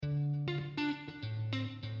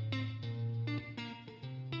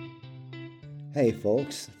Hey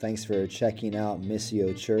folks, thanks for checking out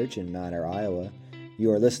Missio Church in Mount Ayr, Iowa. You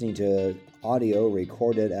are listening to audio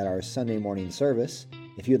recorded at our Sunday morning service.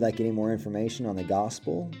 If you'd like any more information on the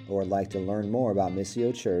gospel or would like to learn more about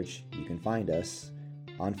Missio Church, you can find us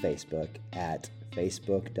on Facebook at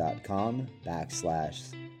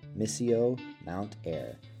facebook.com/Missio Mount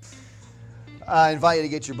Ayr. I invite you to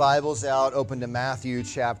get your Bibles out, open to Matthew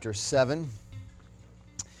chapter 7.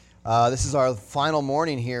 This is our final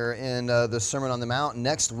morning here in the Sermon on the Mount.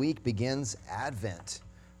 Next week begins Advent.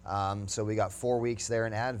 So we got 4 weeks there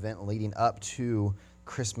in Advent leading up to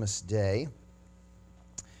Christmas Day.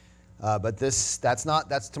 But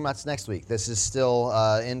that's next week. This is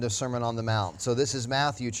still into Sermon on the Mount. So this is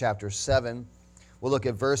Matthew chapter 7. We'll look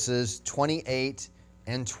at verses 28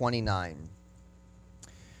 and 29.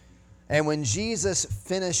 And when Jesus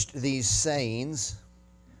finished these sayings,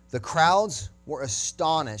 the crowds were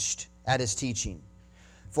astonished at his teaching,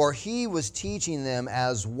 for he was teaching them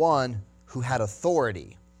as one who had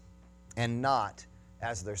authority, and not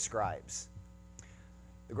as their scribes.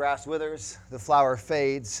 The grass withers, the flower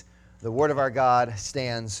fades, the word of our God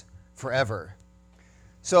stands forever.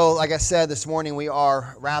 So, like I said, this morning we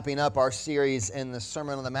are wrapping up our series in the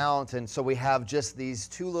Sermon on the Mount, and so we have just these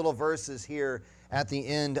two little verses here at the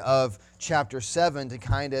end of chapter 7 to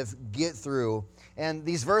kind of get through. And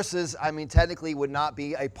these verses, technically would not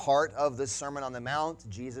be a part of the Sermon on the Mount.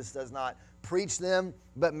 Jesus does not preach them,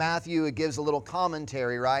 but Matthew gives a little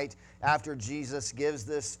commentary, right? After Jesus gives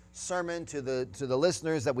this sermon to the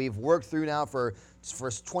listeners that we've worked through now for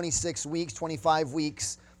 26 weeks, 25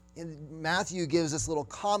 weeks, Matthew gives this little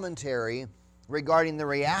commentary regarding the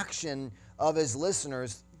reaction of his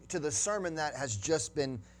listeners to the sermon that has just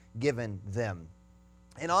been given them.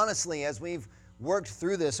 And honestly, as we've worked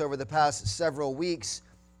through this over the past several weeks,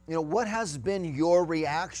 what has been your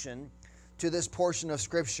reaction to this portion of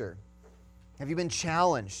Scripture? Have you been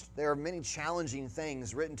challenged? There are many challenging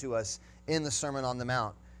things written to us in the Sermon on the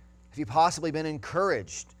Mount. Have you possibly been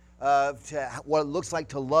encouraged to what it looks like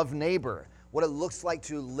to love neighbor, what it looks like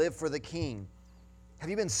to live for the King? Have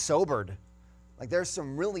you been sobered? There's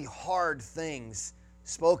some really hard things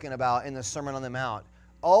spoken about in the Sermon on the Mount.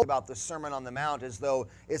 All about the Sermon on the Mount as though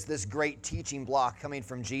it's this great teaching block coming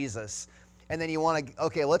from Jesus. And then you want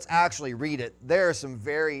to, let's actually read it. There are some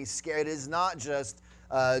very scary, it is not just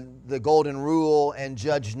the golden rule and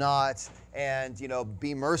judge not and,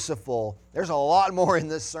 be merciful. There's a lot more in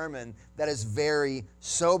this sermon that is very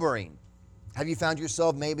sobering. Have you found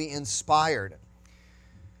yourself maybe inspired?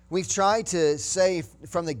 We've tried to say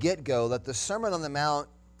from the get-go that the Sermon on the Mount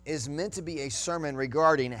is meant to be a sermon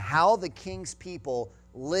regarding how the King's people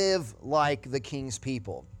live like the King's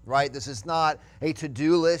people, right? This is not a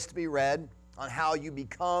to-do list to be read on how you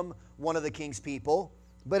become one of the King's people,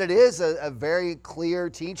 but it is a very clear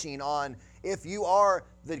teaching on if you are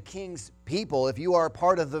the King's people, if you are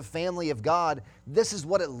part of the family of God, this is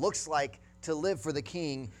what it looks like to live for the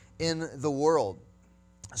King in the world.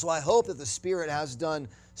 So I hope that the Spirit has done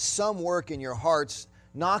some work in your hearts,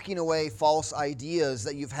 knocking away false ideas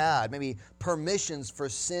that you've had, maybe permissions for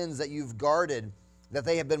sins that you've guarded, that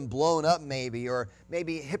they have been blown up maybe, or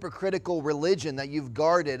maybe hypocritical religion that you've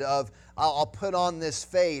guarded of, I'll put on this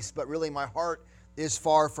face, but really my heart is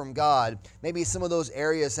far from God. Maybe some of those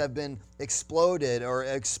areas have been exploded or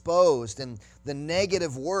exposed, and the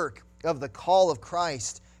negative work of the call of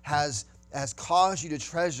Christ has caused you to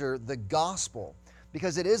treasure the gospel,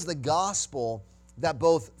 because it is the gospel that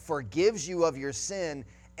both forgives you of your sin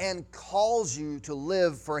and calls you to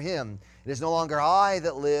live for Him. It is no longer I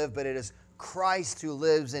that live, but it is Christ who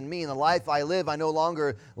lives in me. In the life I live, I no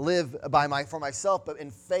longer live for myself, but in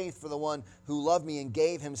faith for the one who loved me and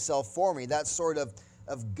gave Himself for me. That sort of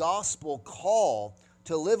gospel call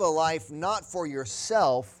to live a life not for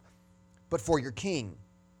yourself, but for your King.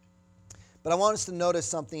 But I want us to notice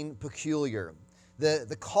something peculiar.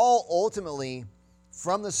 The call ultimately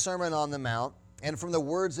from the Sermon on the Mount and from the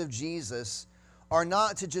words of Jesus are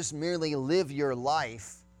not to just merely live your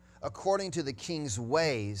life according to the King's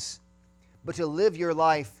ways, but to live your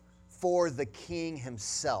life for the King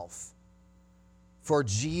Himself, for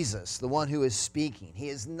Jesus, the one who is speaking. He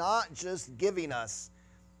is not just giving us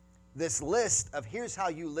this list of here's how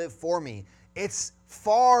you live for me. It's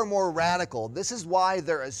far more radical. This is why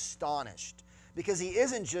they're astonished, because He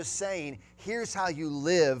isn't just saying, here's how you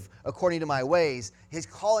live according to my ways. He's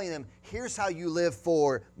calling them, here's how you live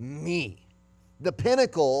for me. The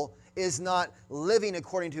pinnacle is not living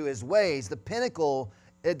according to His ways. The pinnacle,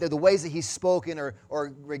 the ways that He's spoken or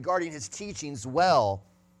regarding His teachings well.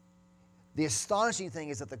 The astonishing thing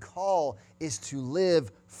is that the call is to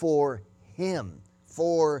live for Him,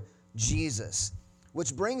 for Jesus.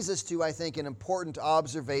 Which brings us to, I think, an important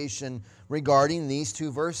observation regarding these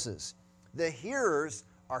two verses. The hearers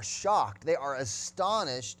are shocked. They are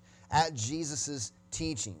astonished at Jesus'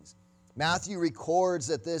 teachings. Matthew records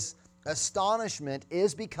that this astonishment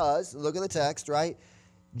is because, look at the text, right?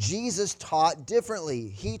 Jesus taught differently.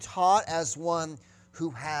 He taught as one who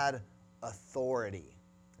had authority,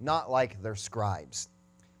 not like their scribes.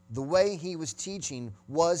 The way he was teaching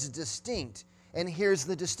was distinct. And here's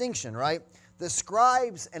the distinction, right? The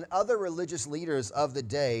scribes and other religious leaders of the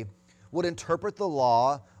day would interpret the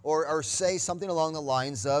law or say something along the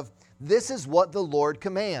lines of, this is what the Lord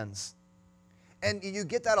commands. And you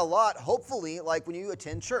get that a lot, hopefully, like when you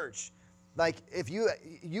attend church. Like if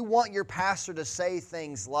you want your pastor to say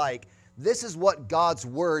things like, this is what God's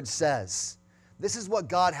word says. This is what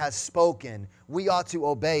God has spoken. We ought to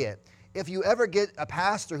obey it. If you ever get a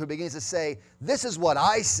pastor who begins to say, this is what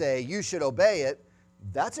I say, you should obey it,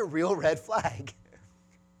 that's a real red flag.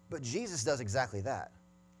 But Jesus does exactly that.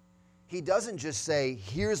 He doesn't just say,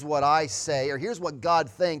 here's what I say, or here's what God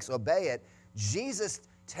thinks, obey it. Jesus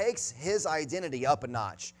takes his identity up a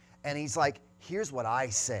notch, and he's like, here's what I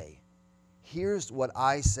say. Here's what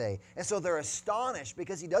I say. And so they're astonished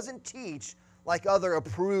because he doesn't teach like other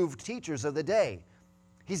approved teachers of the day.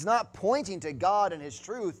 He's not pointing to God and his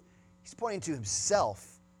truth. He's pointing to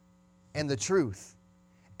himself and the truth.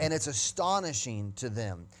 And it's astonishing to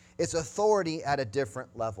them. It's authority at a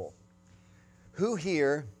different level. Who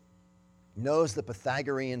here knows the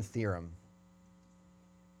Pythagorean theorem?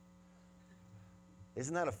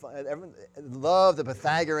 Isn't that a fun? Everyone love the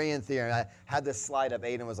Pythagorean theorem. I had this slide up.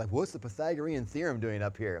 Aiden was like, what's the Pythagorean theorem doing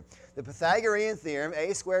up here? The Pythagorean theorem,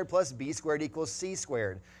 a squared plus b squared equals c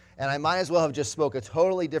squared. And I might as well have just spoke a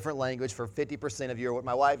totally different language for 50% of you.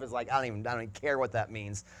 My wife is like, I don't even care what that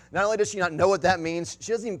means. Not only does she not know what that means,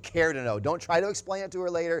 she doesn't even care to know. Don't try to explain it to her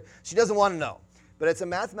later. She doesn't want to know. But it's a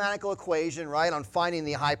mathematical equation, right, on finding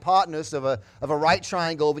the hypotenuse of a right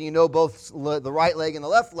triangle. When you know both the right leg and the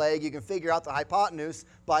left leg, you can figure out the hypotenuse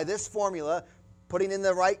by this formula, putting in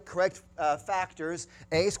the correct factors.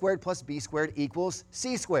 A squared plus b squared equals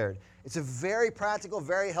c squared. It's a very practical,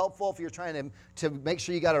 very helpful if you're trying to make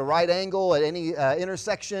sure you got a right angle at any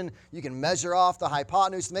intersection. You can measure off the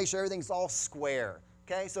hypotenuse to make sure everything's all square.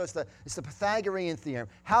 Okay, so it's the Pythagorean theorem.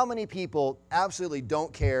 How many people absolutely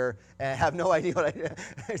don't care and have no idea what I do?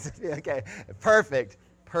 Okay, perfect.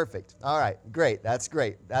 All right, great. That's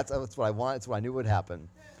great. That's what I want. That's what I knew would happen.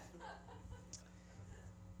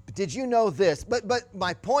 But did you know this? But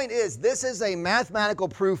my point is, this is a mathematical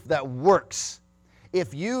proof that works.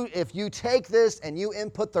 If you take this and you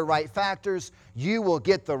input the right factors, you will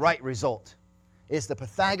get the right result. It's the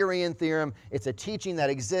Pythagorean theorem. It's a teaching that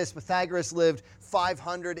exists. Pythagoras lived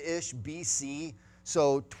 500-ish BC,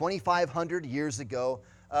 so 2,500 years ago.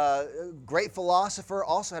 Great philosopher,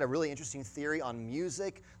 also had a really interesting theory on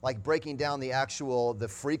music, like breaking down the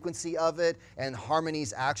frequency of it, and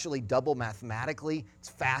harmonies actually double mathematically. It's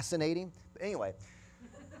fascinating. But anyway,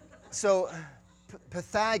 so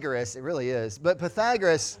Pythagoras, it really is, but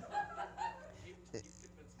Pythagoras...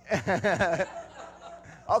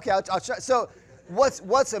 Okay, I'll try. So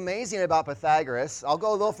what's amazing about Pythagoras, I'll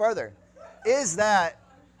go a little further, is that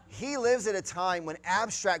he lives at a time when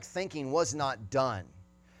abstract thinking was not done.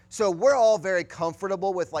 So we're all very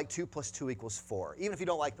comfortable with like 2 plus 2 equals 4. Even if you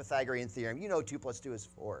don't like Pythagorean theorem, you know 2 plus 2 is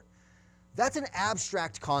 4. That's an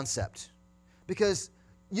abstract concept because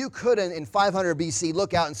you could, in 500 BC,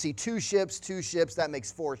 look out and see two ships, that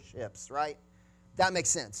makes 4 ships, right? That makes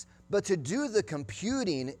sense. But to do the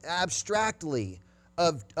computing abstractly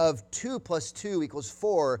of 2 plus 2 equals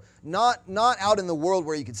 4, not out in the world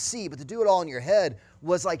where you could see, but to do it all in your head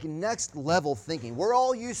was like next level thinking. We're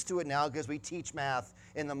all used to it now because we teach math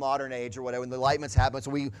in the modern age or whatever, when the Enlightenment's happened, so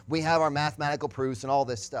we have our mathematical proofs and all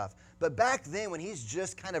this stuff. But back then, when he's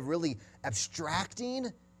just kind of really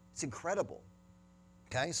abstracting, it's incredible.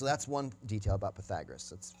 Okay, so that's one detail about Pythagoras.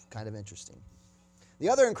 That's kind of interesting. The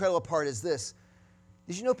other incredible part is this.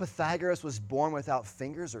 Did you know Pythagoras was born without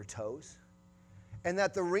fingers or toes? And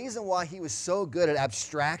that the reason why he was so good at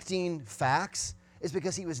abstracting facts is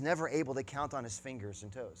because he was never able to count on his fingers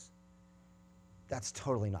and toes. That's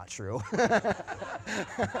totally not true. That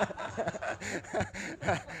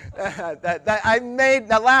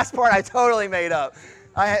last part I totally made up.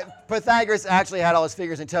 Pythagoras actually had all his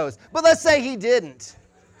fingers and toes. But let's say he didn't.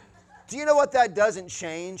 Do you know what that doesn't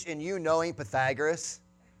change in you knowing Pythagoras?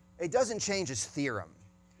 It doesn't change his theorem.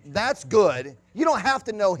 That's good. You don't have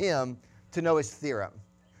to know him to know his theorem.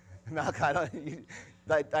 Malachi,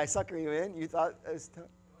 did I sucker you in? You thought it was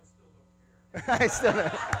I still don't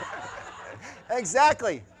care.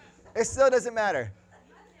 Exactly. It still doesn't matter.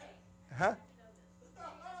 Huh?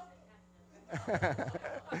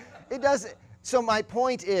 It doesn't. So my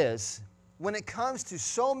point is, when it comes to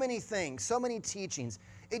so many things, so many teachings,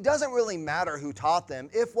 it doesn't really matter who taught them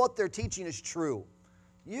if what they're teaching is true.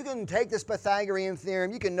 You can take this Pythagorean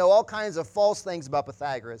theorem, you can know all kinds of false things about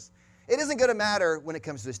Pythagoras. It isn't going to matter when it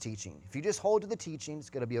comes to his teaching. If you just hold to the teaching, it's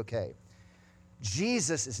going to be okay.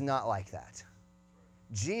 Jesus is not like that.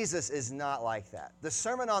 Jesus is not like that. The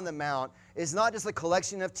Sermon on the Mount is not just a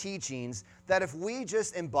collection of teachings that if we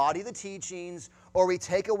just embody the teachings or we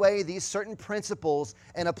take away these certain principles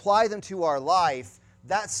and apply them to our life,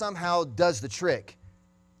 that somehow does the trick.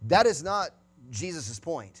 That is not Jesus'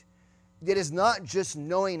 point. It is not just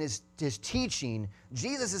knowing his teaching.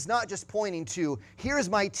 Jesus is not just pointing to, here's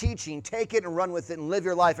my teaching, take it and run with it and live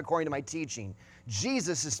your life according to my teaching.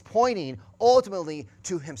 Jesus is pointing ultimately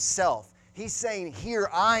to himself. He's saying, here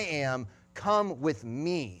I am, come with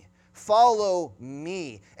me. Follow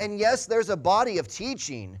me. And yes, there's a body of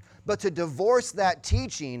teaching, but to divorce that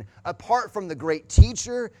teaching apart from the great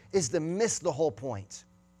teacher is to miss the whole point.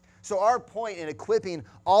 So our point in equipping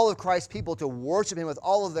all of Christ's people to worship him with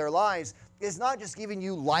all of their lives is not just giving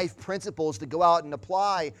you life principles to go out and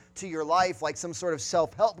apply to your life like some sort of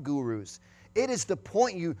self-help gurus. It is to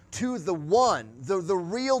point you to the one, the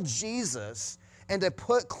real Jesus, and to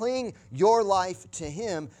cling your life to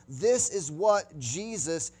him. This is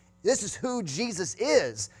who Jesus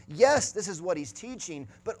is. Yes, this is what he's teaching,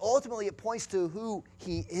 but ultimately it points to who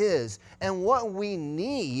he is. And what we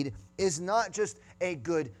need is not just a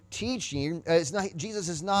good teaching. Jesus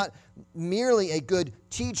is not merely a good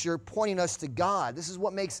teacher pointing us to God. This is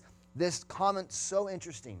what makes this comment so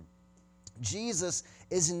interesting. Jesus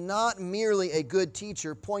is not merely a good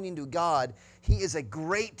teacher pointing to God. He is a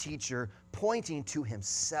great teacher pointing to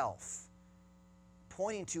himself.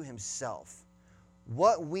 Pointing to himself.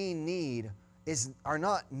 What we need are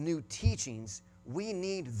not new teachings. We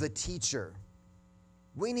need the teacher.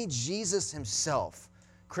 We need Jesus himself.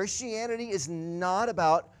 Christianity is not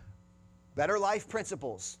about better life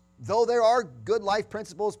principles. Though there are good life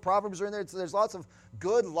principles, Proverbs are in there, there's lots of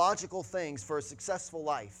good logical things for a successful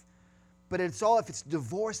life. But if it's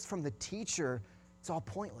divorced from the teacher, it's all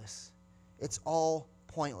pointless. It's all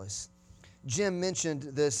pointless. Jim mentioned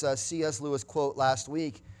this C.S. Lewis quote last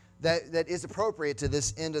week that is appropriate to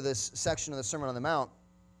this end of this section of the Sermon on the Mount.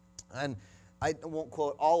 And I won't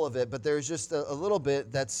quote all of it, but there's just a little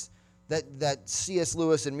bit that C.S.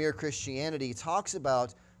 Lewis in Mere Christianity talks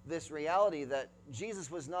about this reality that Jesus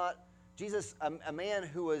was not, a man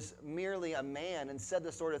who was merely a man and said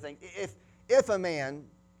the sort of thing. If a man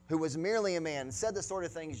who was merely a man said the sort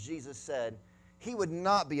of things Jesus said, he would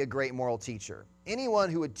not be a great moral teacher. Anyone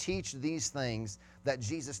who would teach these things that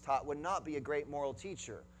Jesus taught would not be a great moral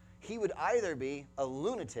teacher. He would either be a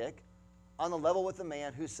lunatic on the level with the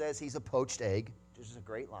man who says he's a poached egg, which is a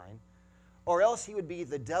great line, or else he would be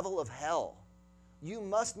the devil of hell. You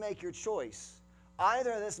must make your choice.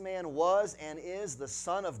 Either this man was and is the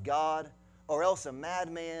Son of God, or else a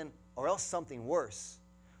madman, or else something worse.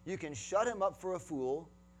 You can shut him up for a fool,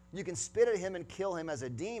 you can spit at him and kill him as a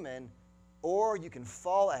demon, or you can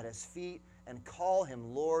fall at his feet and call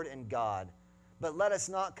him Lord and God. But let us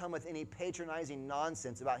not come with any patronizing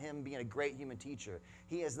nonsense about him being a great human teacher.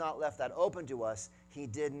 He has not left that open to us. He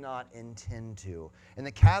did not intend to. In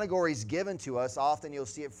the categories given to us, often you'll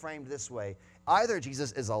see it framed this way. Either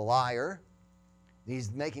Jesus is a liar,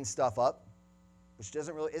 he's making stuff up, which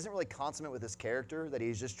isn't really consummate with his character, that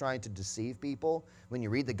he's just trying to deceive people. When you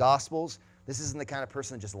read the Gospels, this isn't the kind of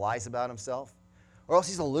person that just lies about himself. Or else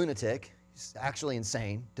he's a lunatic. He's actually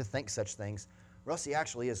insane to think such things. Or else he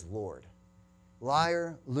actually is Lord.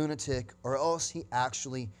 Liar, lunatic, or else he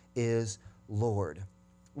actually is Lord.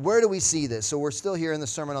 Where do we see this? So we're still here in the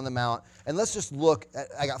Sermon on the Mount. And let's just look.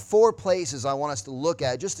 I got 4 places I want us to look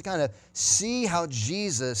at just to kind of see how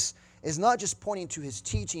Jesus is not just pointing to his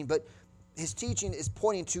teaching, but his teaching is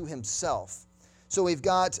pointing to himself. So we've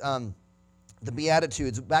got the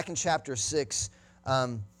Beatitudes back in chapter 6,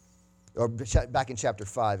 back in chapter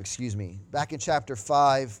 5, excuse me. Back in chapter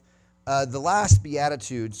 5, the last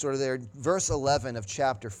Beatitude, sort of there, verse 11 of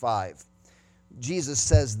chapter 5. Jesus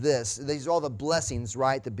says this. These are all the blessings,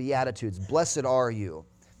 right? The Beatitudes. Blessed are you.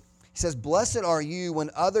 He says, blessed are you when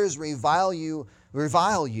others revile you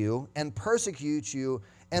and persecute you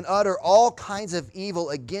and utter all kinds of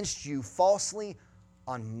evil against you falsely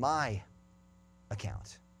on my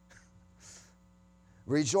account.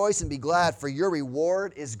 Rejoice and be glad, for your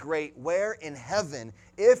reward is great. Where? In heaven.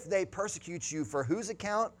 If they persecute you, for whose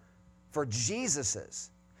account? For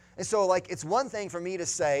Jesus's. And so, it's one thing for me to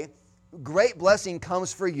say, great blessing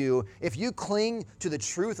comes for you if you cling to the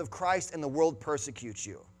truth of Christ and the world persecutes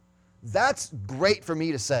you. That's great for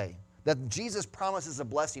me to say. that Jesus promises a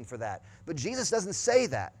blessing for that. But Jesus doesn't say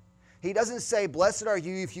that. He doesn't say, blessed are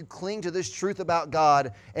you if you cling to this truth about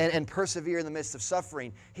God and persevere in the midst of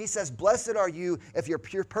suffering. He says, blessed are you if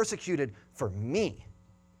you're persecuted for me,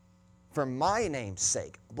 for my name's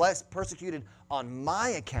sake, persecuted on my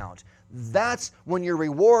account. That's when your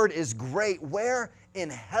reward is great. Where? In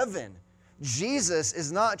heaven. Jesus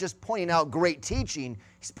is not just pointing out great teaching,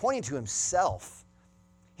 he's pointing to himself.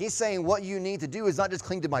 He's saying what you need to do is not just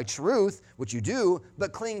cling to my truth, which you do,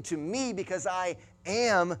 but cling to me because I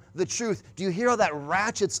am the truth. Do you hear how that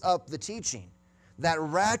ratchets up the teaching? That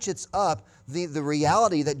ratchets up the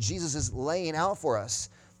reality that Jesus is laying out for us.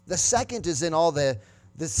 The second is in all the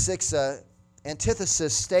 6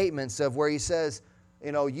 antithesis statements of where he says,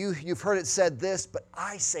 you've heard it said this, but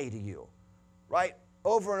I say to you, right?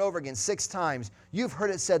 Over and over again, 6 times, you've heard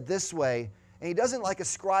it said this way. And he doesn't like a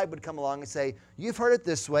scribe would come along and say, you've heard it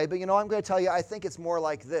this way, but I'm going to tell you, I think it's more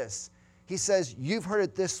like this. He says, you've heard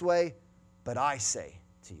it this way, but I say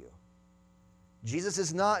to you. Jesus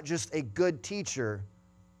is not just a good teacher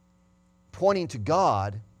pointing to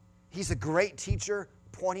God. He's a great teacher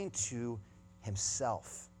pointing to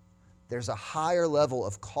himself. There's a higher level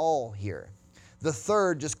of call here. The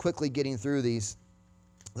third, just quickly getting through these,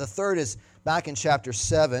 the third is back in chapter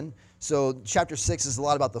 7. So chapter 6 is a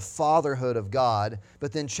lot about the fatherhood of God.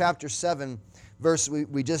 But then chapter 7,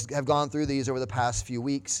 we just have gone through these over the past few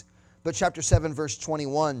weeks. But chapter 7, verse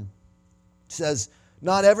 21 says,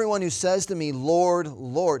 not everyone who says to me, Lord,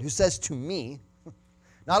 Lord, who says to me,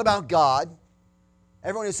 not about God,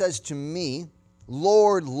 everyone who says to me,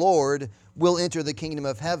 Lord, Lord, will enter the kingdom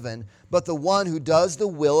of heaven, but the one who does the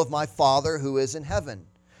will of my Father who is in heaven.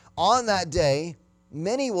 On that day,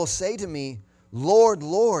 many will say to me, Lord,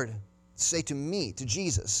 Lord, say to me, to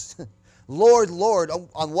Jesus, Lord, Lord.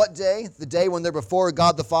 On what day? The day when they're before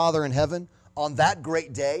God the Father in heaven. On that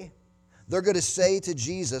great day, they're going to say to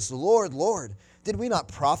Jesus, Lord, Lord, did we not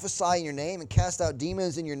prophesy in your name and cast out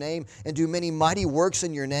demons in your name and do many mighty works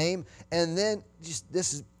in your name? And then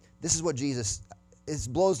this is what Jesus, it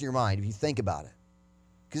blows your mind if you think about it.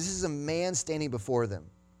 Because this is a man standing before them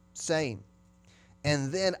saying,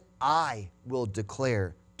 and then I will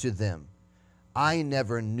declare to them, I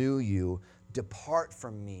never knew you. Depart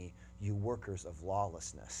from me, you workers of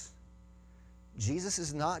lawlessness. Jesus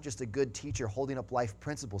is not just a good teacher holding up life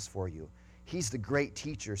principles for you. He's the great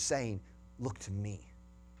teacher saying, look to me.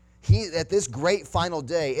 At this great final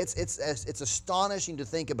day, it's astonishing to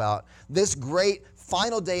think about this great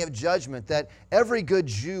final day of judgment that every good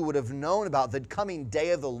Jew would have known about, the coming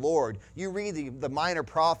day of the Lord. You read the minor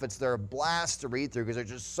prophets, they're a blast to read through because there's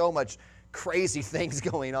just so much crazy things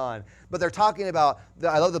going on. But they're talking about,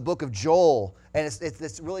 I love the book of Joel, and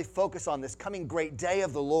it's really focused on this coming great day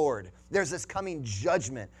of the Lord. There's this coming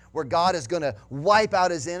judgment where God is going to wipe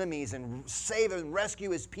out his enemies and save and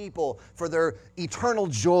rescue his people for their eternal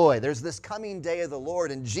joy. There's this coming day of the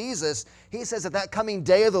Lord. And Jesus, he says at that coming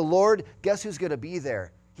day of the Lord, guess who's going to be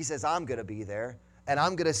there? He says, I'm going to be there. And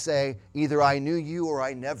I'm going to say, either I knew you or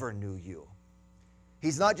I never knew you.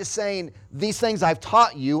 He's not just saying, these things I've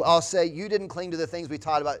taught you. I'll say, you didn't cling to the things we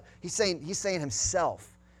taught about. He's saying himself.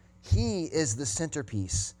 He is the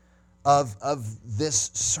centerpiece of this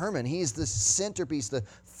sermon. He's the centerpiece, the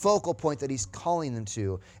focal point that he's calling them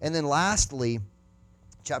to. And then lastly,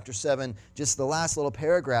 chapter 7, just the last little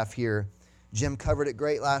paragraph here. Jim covered it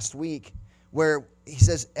great last week, where he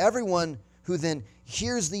says, everyone who then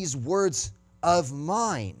hears these words of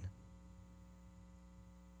mine.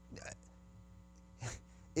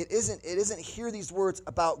 It isn't hear these words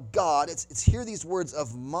about God. It's hear these words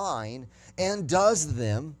of mine and does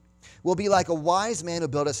them will be like a wise man who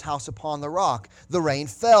built his house upon the rock. The rain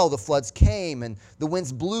fell, the floods came, and the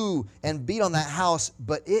winds blew and beat on that house,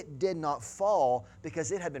 but it did not fall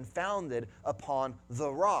because it had been founded upon the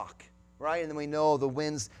rock. Right? And then we know the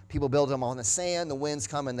winds, people build them on the sand, the winds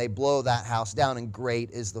come and they blow that house down, and great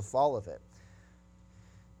is the fall of it.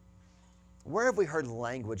 Where have we heard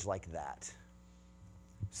language like that?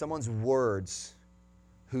 Someone's words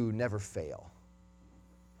who never fail.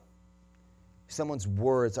 Someone's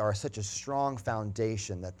words are such a strong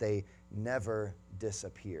foundation that they never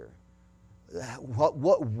disappear. What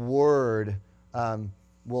word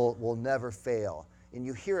will never fail? And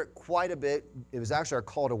you hear it quite a bit. It was actually our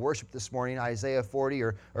call to worship this morning, Isaiah 40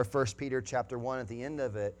 or 1 Peter chapter 1 at the end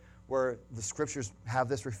of it, where the scriptures have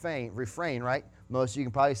this refrain, right? Most of you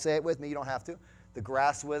can probably say it with me. You don't have to. The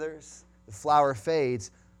grass withers, the flower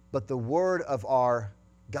fades, but the word of our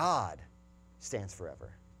God stands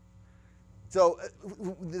forever. So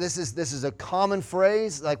this is a common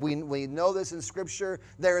phrase, like we know this in Scripture.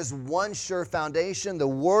 There is one sure foundation, the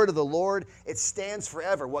word of the Lord. It stands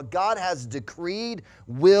forever. What God has decreed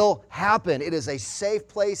will happen. It is a safe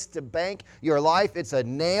place to bank your life. It's a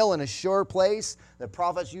nail in a sure place. The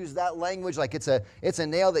prophets use that language like it's a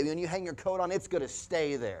nail that when you hang your coat on, it's going to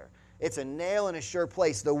stay there. It's a nail in a sure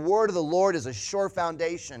place. The word of the Lord is a sure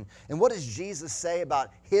foundation. And what does Jesus say about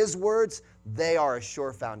his words? They are a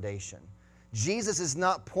sure foundation. Jesus is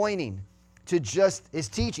not pointing to just his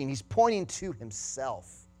teaching. He's pointing to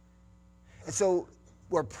himself. And so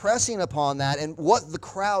we're pressing upon that, and what the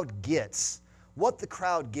crowd gets,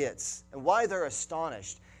 and why they're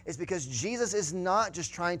astonished is because Jesus is not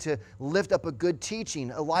just trying to lift up a good teaching,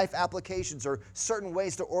 life applications, or certain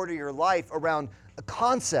ways to order your life around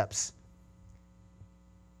concepts.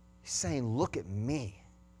 He's saying, look at me.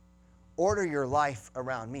 Order your life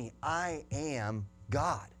around me. I am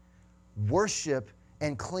God. Worship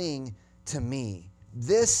and cling to me.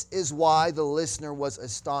 This is why the listener was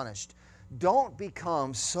astonished. Don't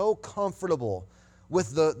become so comfortable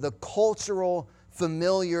with the cultural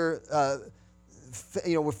familiarity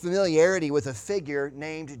with a figure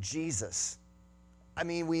named Jesus. I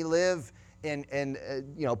mean, we live in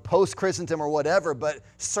post-Christendom or whatever, but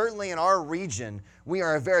certainly in our region, we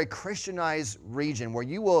are a very Christianized region where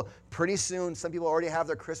you will pretty soon, some people already have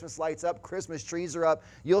their Christmas lights up, Christmas trees are up,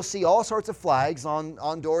 you'll see all sorts of flags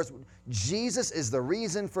on doors. Jesus is the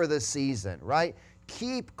reason for the season, right?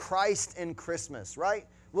 Keep Christ in Christmas, right?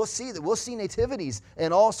 We'll see that. We'll see nativities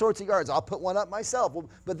in all sorts of yards. I'll put one up myself,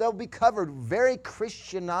 but they'll be covered very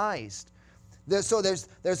Christianized. So there's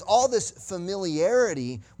all this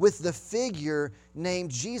familiarity with the figure named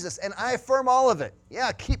Jesus, and I affirm all of it.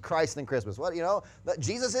 Yeah, keep Christ in Christmas. What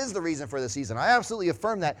Jesus is the reason for the season. I absolutely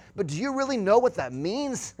affirm that. But do you really know what that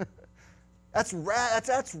means? That's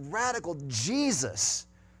radical. Jesus,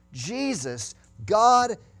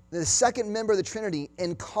 God, the second member of the Trinity,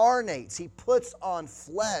 incarnates. He puts on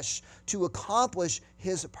flesh to accomplish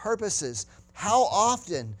his purposes. How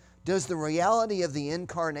often does the reality of the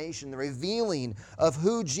incarnation, the revealing of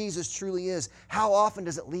who Jesus truly is, how often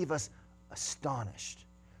does it leave us astonished?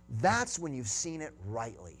 That's when you've seen it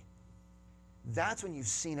rightly. That's when you've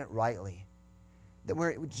seen it rightly.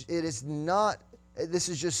 This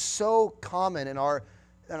is just so common in our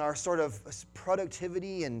sort of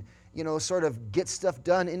productivity and sort of get stuff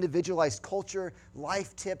done, individualized culture,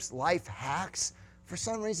 life tips, life hacks. For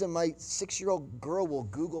some reason, my 6-year-old girl will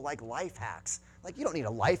Google life hacks. You don't need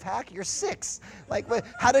a life hack. You're 6.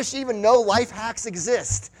 How does she even know life hacks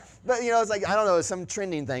exist? But, it's I don't know, it's some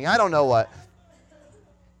trending thing. I don't know what.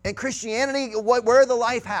 In Christianity, where are the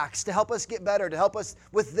life hacks to help us get better, to help us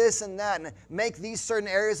with this and that, and make these certain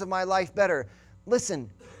areas of my life better? Listen,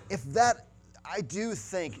 I do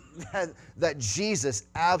think that Jesus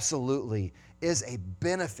absolutely is a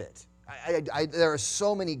benefit. There are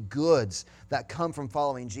so many goods that come from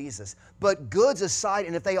following Jesus. But goods aside,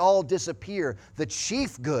 and if they all disappear, the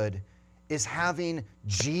chief good is having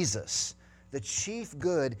Jesus. The chief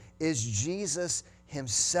good is Jesus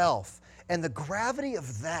himself. And the gravity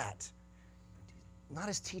of that, not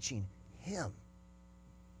his teaching, him.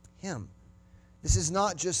 This is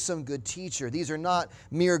not just some good teacher. These are not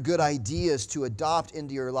mere good ideas to adopt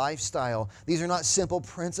into your lifestyle. These are not simple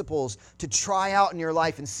principles to try out in your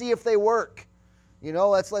life and see if they work.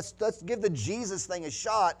 Let's give the Jesus thing a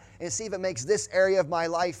shot and see if it makes this area of my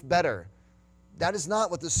life better. That is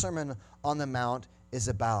not what the Sermon on the Mount is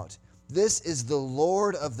about. This is the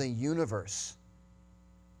Lord of the universe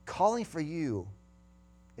calling for you,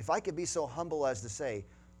 if I could be so humble as to say,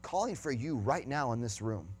 calling for you right now in this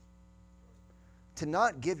room. To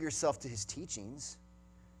not give yourself to his teachings,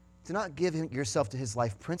 to not give yourself to his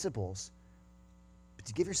life principles, but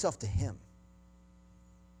to give yourself to him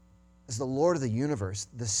as the Lord of the universe,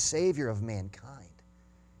 the Savior of mankind.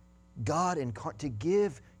 God incarnate, to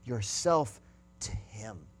give yourself to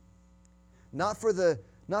him. Not for the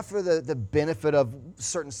benefit of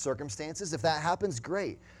certain circumstances. If that happens,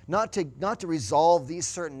 great. Not to resolve these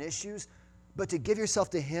certain issues, but to give yourself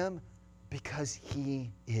to him because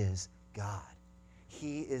he is God.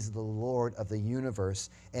 He is the Lord of the universe,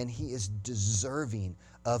 and he is deserving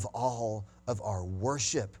of all of our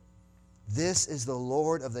worship. This is the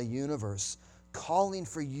Lord of the universe calling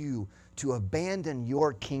for you to abandon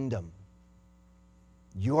your kingdom,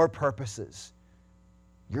 your purposes,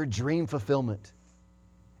 your dream fulfillment,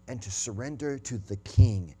 and to surrender to the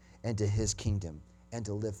King and to his kingdom and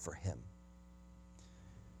to live for him.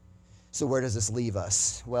 So where does this leave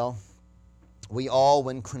us? Well, we all,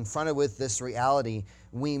 when confronted with this reality,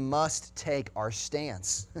 we must take our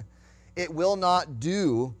stance. It will not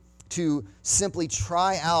do to simply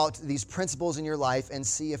try out these principles in your life and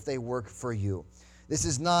see if they work for you.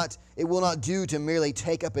 It will not do to merely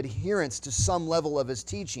take up adherence to some level of his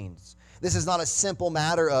teachings. This is not a simple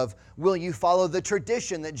matter of, will you follow the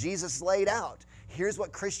tradition that Jesus laid out? Here's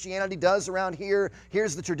what Christianity does around here.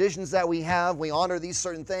 Here's the traditions that we have. We honor these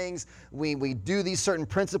certain things. We do these certain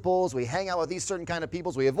principles. We hang out with these certain kind of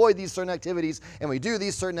peoples. We avoid these certain activities, and we do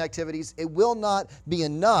these certain activities. It will not be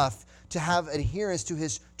enough to have adherence to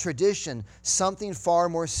his tradition. Something far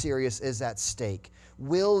more serious is at stake.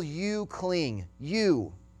 Will you cling?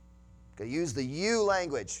 You. Use the you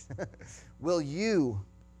language. Will you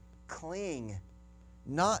cling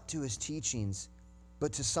not to his teachings,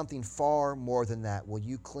 but to something far more than that? Will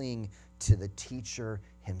you cling to the teacher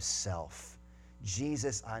himself?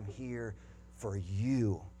 Jesus, I'm here for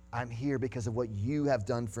you. I'm here because of what you have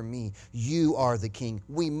done for me. You are the King.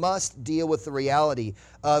 We must deal with the reality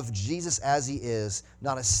of Jesus as he is,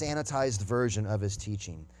 not a sanitized version of his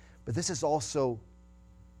teaching. But this is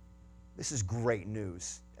great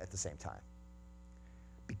news at the same time.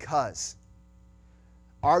 Because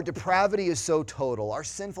our depravity is so total. Our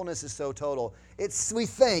sinfulness is so total. We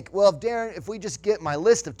think, well, Darin, if we just get my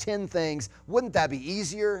list of 10 things, wouldn't that be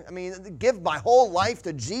easier? I mean, give my whole life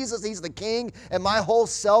to Jesus. He's the King, and my whole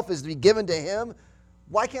self is to be given to him.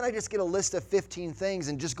 Why can't I just get a list of 15 things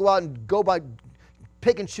and just go out and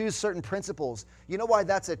pick and choose certain principles? You know why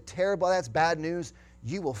that's bad news?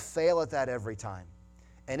 You will fail at that every time,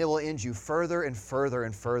 and it will end you further and further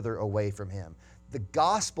and further away from him. The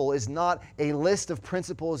gospel is not a list of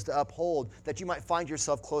principles to uphold that you might find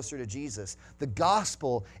yourself closer to Jesus. The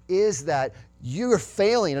gospel is that you are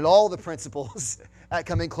failing at all the principles at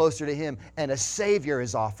coming closer to him, and a Savior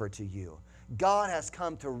is offered to you. God has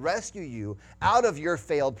come to rescue you out of your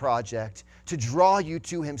failed project, to draw you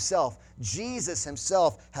to himself. Jesus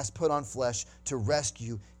himself has put on flesh to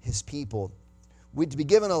rescue his people. To be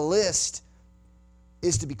given a list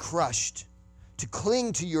is to be crushed. To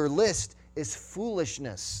cling to your list is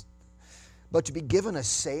foolishness. But to be given a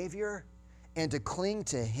Savior and to cling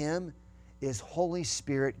to him is Holy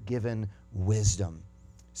Spirit given wisdom.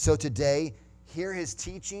 So today, hear his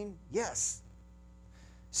teaching? Yes.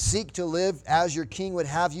 Seek to live as your King would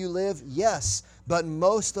have you live? Yes. But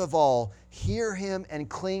most of all, hear him and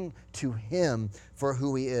cling to him for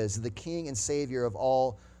who he is, the King and Savior of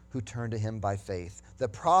all who turn to him by faith. The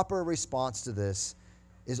proper response to this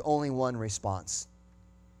is only one response.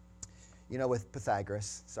 You know, with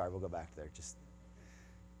Pythagoras, we'll go back there.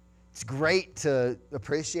 It's great to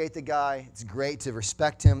appreciate the guy. It's great to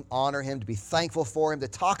respect him, honor him, to be thankful for him, to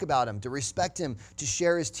talk about him, to respect him, to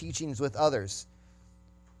share his teachings with others.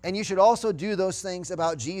 And you should also do those things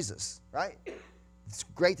about Jesus, right? It's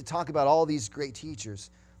great to talk about all these great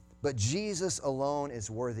teachers, but Jesus alone is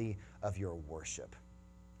worthy of your worship.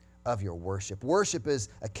 Worship is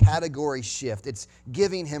a category shift. It's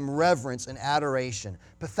giving him reverence and adoration.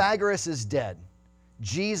 Pythagoras is dead.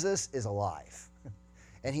 Jesus is alive.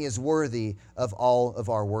 And he is worthy of all of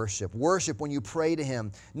our worship. Worship when you pray to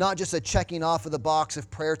him, not just a checking off of the box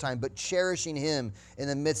of prayer time, but cherishing him in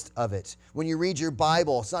the midst of it. When you read your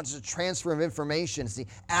Bible, it's not just a transfer of information. It's the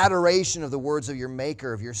adoration of the words of your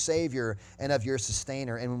Maker, of your Savior, and of your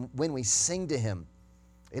Sustainer. And when we sing to him,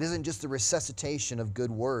 it isn't just the resuscitation of good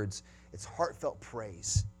words. It's heartfelt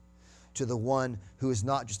praise to the one who is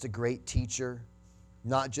not just a great teacher,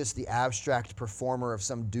 not just the abstract performer of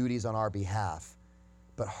some duties on our behalf,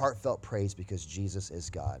 but heartfelt praise because Jesus is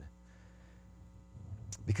God.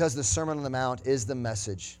 Because the Sermon on the Mount is the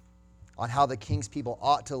message on how the King's people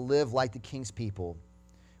ought to live like the King's people,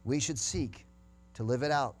 we should seek to live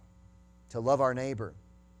it out, to love our neighbor,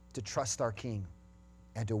 to trust our King,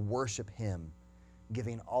 and to worship him,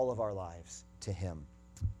 giving all of our lives to him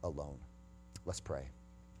alone. Let's pray.